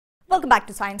Welcome back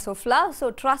to science of love. So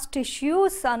trust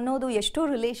issues ಅನ್ನೋದು ಎಷ್ಟೋ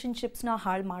ರಿಲೇಷನ್ಶಿಪ್ಸ್ನ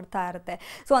ಹಾಳು ಮಾಡ್ತಾ ಇರುತ್ತೆ.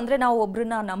 ಸೊ ಅಂದರೆ ನಾವು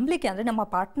ಒಬ್ಬರನ್ನ ನಂಬಲಿಕ್ಕೆ, ಅಂದರೆ ನಮ್ಮ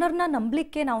ಪಾರ್ಟ್ನರ್ನ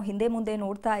ನಂಬಲಿಕ್ಕೆ ನಾವು ಹಿಂದೆ ಮುಂದೆ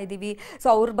ನೋಡ್ತಾ ಇದ್ದೀವಿ, ಸೊ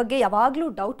ಅವ್ರ ಬಗ್ಗೆ ಯಾವಾಗಲೂ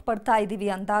ಡೌಟ್ ಪಡ್ತಾ ಇದ್ದೀವಿ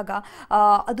ಅಂದಾಗ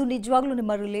ಅದು ನಿಜವಾಗ್ಲೂ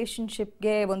ನಿಮ್ಮ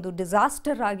ರಿಲೇಷನ್ಶಿಪ್ಗೆ ಒಂದು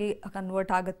ಡಿಸಾಸ್ಟರ್ ಆಗಿ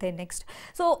ಕನ್ವರ್ಟ್ ಆಗುತ್ತೆ ನೆಕ್ಸ್ಟ್.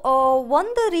 ಸೊ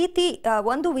ಒಂದು ರೀತಿ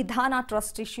ಒಂದು ವಿಧಾನ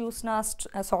ಟ್ರಸ್ಟ್ ಇಶ್ಯೂಸ್ನ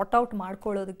ಸಾರ್ಟ್ ಔಟ್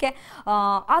ಮಾಡ್ಕೊಳ್ಳೋದಕ್ಕೆ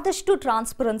ಆದಷ್ಟು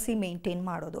ಟ್ರಾನ್ಸ್ಪರೆನ್ಸಿ ಮೇಂಟೈನ್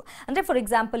ಮಾಡೋದು. ಅಂದರೆ ಫಾರ್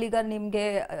ಎಕ್ಸಾಂಪಲ್, ಈಗ ನಿಮಗೆ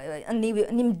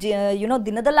ನಿಮ್ಮ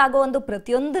ದಿನದಲ್ಲಾಗೋ ಒಂದು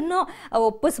ಪ್ರತಿಯೊಂದನ್ನು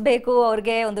ಒಪ್ಪಿಸ್ಬೇಕು,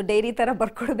 ಅವ್ರಿಗೆ ಒಂದು ಡೈರಿ ಥರ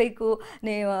ಬರ್ಕೊಡ್ಬೇಕು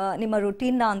ನಿಮ್ಮ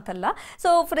ರುಟೀನ್ನ ಅಂತಲ್ಲ. So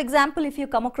for example, if you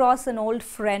come across an old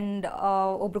friend,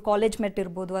 ಒಬ್ರು ಕಾಲೇಜ್ ಮೇಟ್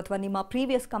ಇರ್ಬೋದು, ಅಥವಾ ನಿಮ್ಮ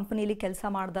ಪ್ರೀವಿಯಸ್ ಕಂಪನಿಲಿ ಕೆಲಸ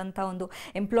ಮಾಡಿದಂಥ ಒಂದು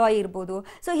ಎಂಪ್ಲಾಯಿ ಇರ್ಬೋದು.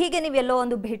 ಸೊ ಹೀಗೆ ನೀವೆಲ್ಲೋ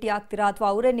ಒಂದು ಭೇಟಿ ಆಗ್ತೀರಾ, ಅಥವಾ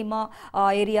ಅವರೇ ನಿಮ್ಮ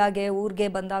ಏರಿಯಾಗೆ ಊರಿಗೆ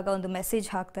ಬಂದಾಗ ಒಂದು ಮೆಸೇಜ್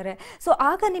ಹಾಕ್ತಾರೆ. ಸೊ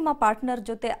ಆಗ ನಿಮ್ಮ ಪಾರ್ಟ್ನರ್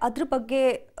ಜೊತೆ ಅದ್ರ ಬಗ್ಗೆ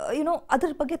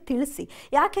ತಿಳಿಸಿ.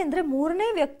 ಯಾಕೆಂದರೆ ಮೂರನೇ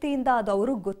ವ್ಯಕ್ತಿಯಿಂದ ಅದು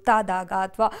ಅವ್ರಿಗೆ ಗೊತ್ತಾದಾಗ,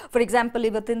 ಅಥವಾ ಫಾರ್ ಎಕ್ಸಾಂಪಲ್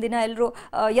ಇವತ್ತಿನ ದಿನ ಎಲ್ಲರೂ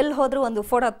ಎಲ್ಲಿ ಹೋದರೂ ಒಂದು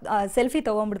ಫೋಟೋ ಸೆಲ್ಫಿ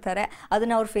ತೊಗೊಂಡ್ಬಿಡ್ತಾರೆ,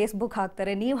 ಅದನ್ನು ಅವ್ರು ಫೇಸ್ಬುಕ್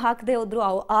ಹಾಕ್ತಾರೆ. ನೀವು ಹಾಕದೆ ಹೋದ್ರು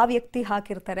ಆ ವ್ಯಕ್ತಿ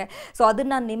ಹಾಕಿರ್ತಾರೆ. ಸೊ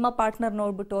ಅದನ್ನು ನಿಮ್ಮ ಪಾರ್ಟ್ನರ್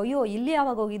ನೋಡ್ಬಿಟ್ಟು, ಅಯ್ಯೋ ಇಲ್ಲಿ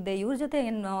ಯಾವಾಗ ಹೋಗಿದ್ದೆ, ಇವ್ರ ಜೊತೆ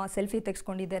ಏನು ಸೆಲ್ಫಿ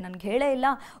ತೆಗೆಸ್ಕೊಂಡಿದ್ದೆ, ನನಗೆ ಹೇಳೇ ಇಲ್ಲ,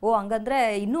 ಓ ಹಂಗಂದರೆ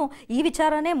ಇನ್ನೂ ಈ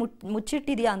ವಿಚಾರನೇ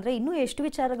ಮುಚ್ಚಿಟ್ಟಿದೆಯಾ, ಅಂದರೆ ಇನ್ನೂ ಎಷ್ಟು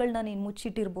ವಿಚಾರಗಳನ್ನ ನೀನು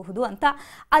ಮುಚ್ಚಿಟ್ಟಿರಬಹುದು ಅಂತ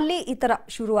ಅಲ್ಲಿ ಈ ಥರ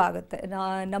ಶುರು ಆಗುತ್ತೆ.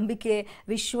 ನಂಬಿಕೆ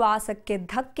ವಿಶ್ವಾಸಕ್ಕೆ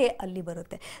ಧಕ್ಕೆ ಅಲ್ಲಿ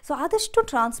ಬರುತ್ತೆ. ಸೊ ಆದಷ್ಟು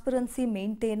ಟ್ರಾನ್ಸ್ಪರೆನ್ಸಿ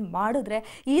ಮೇಂಟೈನ್ ಮಾಡಿದ್ರೆ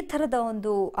ಈ ಥರದ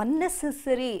ಒಂದು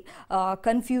ಅನ್ನೆಸೆಸರಿ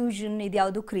ಕನ್ಫ್ಯೂಷನ್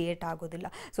ಇದ್ಯಾವುದು ಕ್ರಿಯೇಟ್ ಆಗೋದಿಲ್ಲ.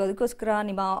 ಸೊ ಅದಕ್ಕೋಸ್ಕರ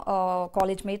ನಿಮ್ಮ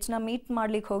ಕಾಲೇಜ್ ಮೇಟ್ಸ್ನ ಮೀಟ್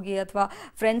ಮಾಡ್ಲಿಕ್ಕೆ ಹೋಗಿ, ಅಥವಾ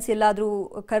ಫ್ರೆಂಡ್ಸ್ ಎಲ್ಲಾದರೂ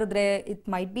ಕರೆದ್ರೆ, it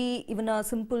might be even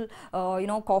simple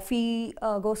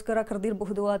ಕಾಫಿಗೋಸ್ಕರ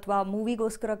ಕರೆದಿರಬಹುದು, ಅಥವಾ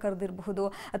ಮೂವಿಗೋಸ್ಕರ ಕರೆದಿರಬಹುದು,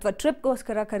 ಅಥವಾ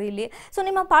ಟ್ರಿಪ್ಗೋಸ್ಕರ ಕರೀಲಿ. ಸೊ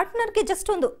ನಿಮ್ಮ ಪಾರ್ಟ್ನರ್ಗೆ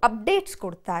ಜಸ್ಟ್ ಒಂದು ಅಪ್ಡೇಟ್ಸ್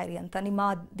ಕೊಡ್ತಾ ಇರಿ ಅಂತ, ನಿಮ್ಮ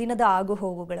ದಿನದ ಆಗು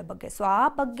ಹೋಗುಗಳ ಬಗ್ಗೆ. ಸೊ ಆ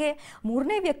ಬಗ್ಗೆ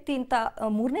ಮೂರನೇ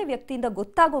ವ್ಯಕ್ತಿಯಿಂದ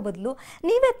ಗೊತ್ತಾಗೋ ಬದಲು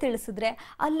ನೀವೇ ತಿಳಿಸಿದ್ರೆ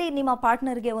ಅಲ್ಲಿ ನಿಮ್ಮ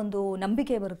ಪಾರ್ಟ್ನರ್ಗೆ ಒಂದು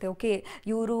ನಂಬಿಕೆ ಬರುತ್ತೆ. ಓಕೆ,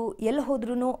 ಇವರು ಎಲ್ಲಿ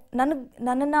ಹೋದ್ರೂ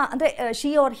ನನ್ನನ್ನು, ಅಂದರೆ she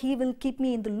R he will keep me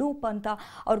in the loop ಅಂತ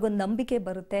ಅವ್ರಿಗೊಂದು ನಂಬಿಕೆ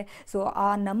ಬರುತ್ತೆ. ಸೊ ಆ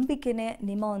ನಂಬಿಕೆನೇ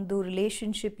ನಿಮ್ಮ ಒಂದು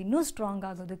ರಿಲೇಷನ್ಶಿಪ್ ಇನ್ನೂ ಸ್ಟ್ರಾಂಗ್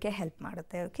ಆಗೋದಕ್ಕೆ ಹೆಲ್ಪ್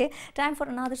ಮಾಡುತ್ತೆ. Okay, time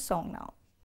for another song ನಾವು.